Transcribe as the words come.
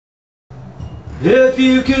If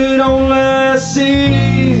you could only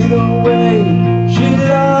see the way she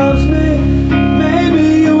loves me,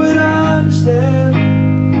 maybe you would understand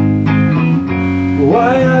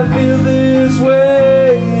why I feel this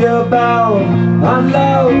way about our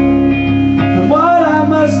love and what I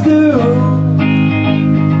must do.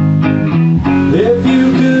 If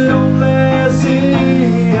you could only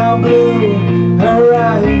see how blue her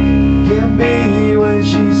eyes can be when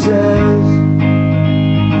she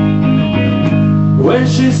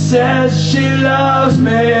says she loves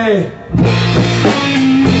me.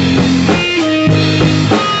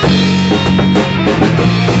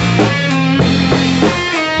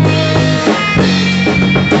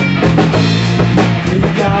 You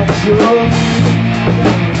got your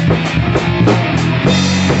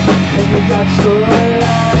and you got your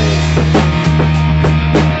life,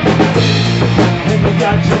 and you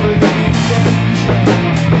got your intention.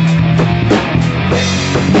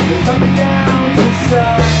 You're coming down to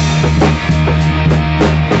side,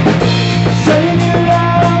 saying you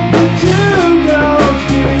love, but you don't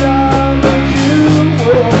give it up, but you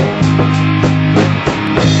will.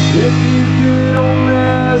 If you could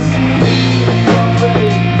only see the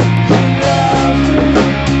way she loves me,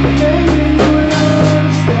 maybe you would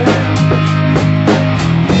understand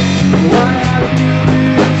why I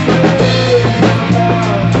feel this way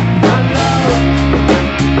about my love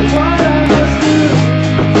and what I must do.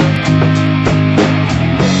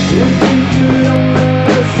 If you could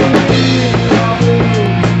only see how blue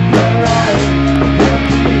her eyes can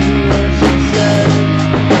be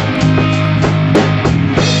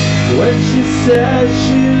when she says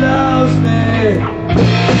she loves me.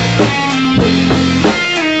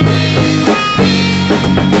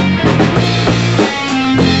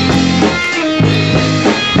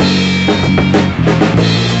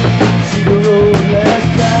 See the road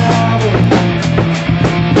less traveled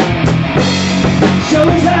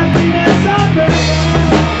shows happiness unburied,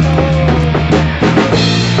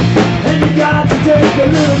 and you got to take a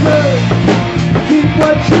little break, keep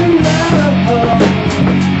what you love.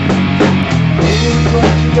 Here's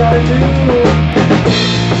what you gotta do: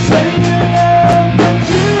 say you love, but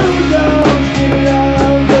you don't give it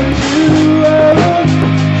up, but you own.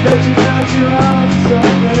 Stretching out your arms,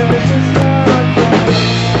 something else is not done.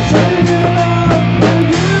 Say you love, but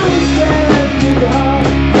you can't give it up,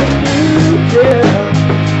 but you can.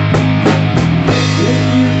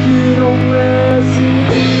 If you could only see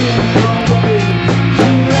the way she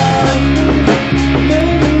loves me,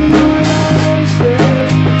 maybe you would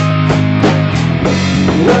understand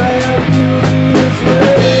why I feel this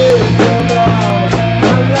way about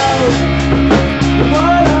my love and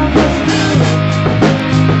what I must do.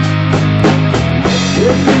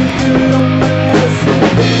 If you could only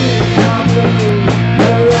see how blue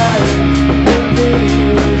her eyes can be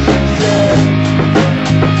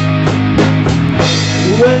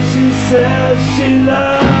when she says she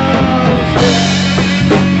loves me.